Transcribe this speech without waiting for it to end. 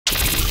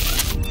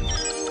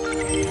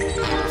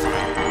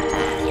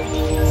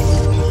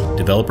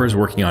Developers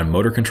working on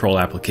motor control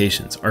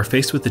applications are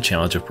faced with the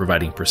challenge of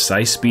providing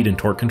precise speed and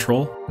torque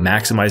control,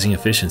 maximizing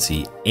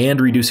efficiency, and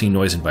reducing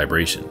noise and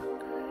vibration.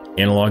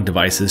 Analog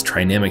Devices'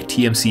 Trinamic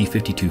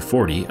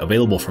TMC5240,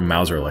 available from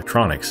Mouser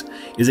Electronics,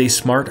 is a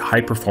smart,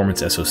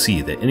 high-performance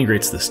SoC that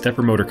integrates the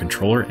stepper motor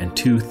controller and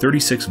two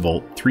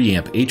 36-volt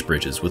 3-amp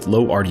H-bridges with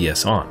low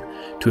RDS on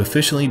to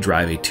efficiently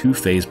drive a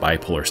two-phase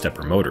bipolar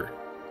stepper motor.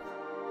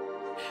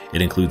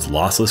 It includes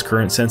lossless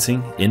current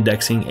sensing,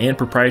 indexing, and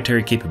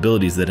proprietary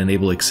capabilities that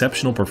enable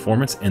exceptional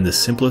performance and the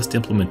simplest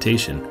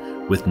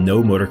implementation with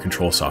no motor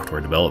control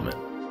software development.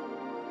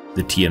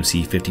 The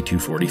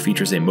TMC5240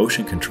 features a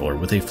motion controller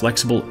with a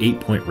flexible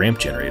 8-point ramp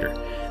generator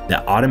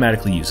that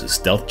automatically uses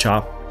stealth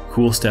chop,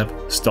 cool step,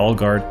 stall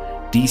guard,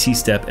 DC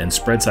step, and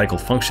spread cycle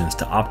functions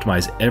to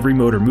optimize every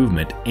motor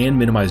movement and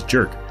minimize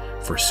jerk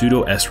for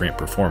pseudo S-ramp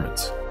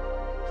performance.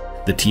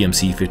 The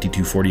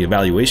TMC5240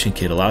 evaluation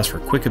kit allows for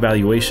quick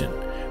evaluation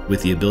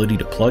with the ability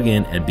to plug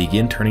in and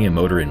begin turning a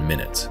motor in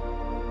minutes.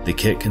 The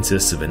kit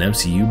consists of an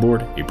MCU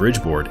board, a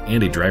bridge board,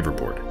 and a driver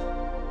board.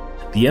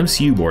 The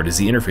MCU board is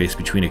the interface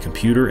between a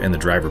computer and the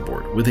driver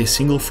board, with a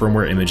single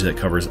firmware image that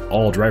covers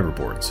all driver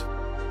boards.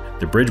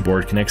 The bridge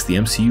board connects the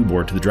MCU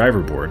board to the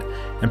driver board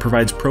and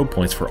provides probe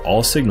points for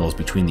all signals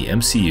between the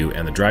MCU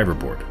and the driver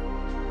board.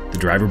 The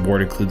driver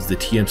board includes the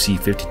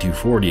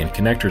TMC5240 and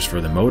connectors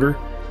for the motor,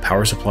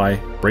 power supply,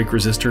 brake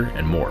resistor,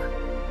 and more.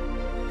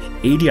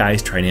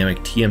 ADI's Trinamic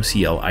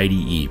TMCL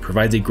IDE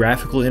provides a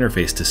graphical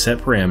interface to set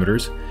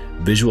parameters,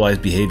 visualize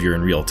behavior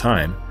in real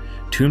time,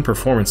 tune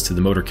performance to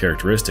the motor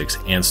characteristics,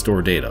 and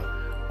store data,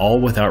 all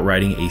without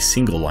writing a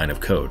single line of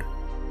code.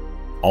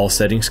 All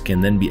settings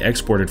can then be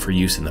exported for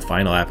use in the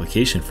final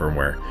application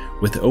firmware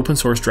with open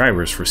source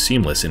drivers for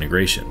seamless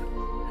integration.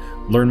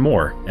 Learn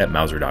more at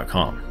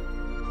Mouser.com.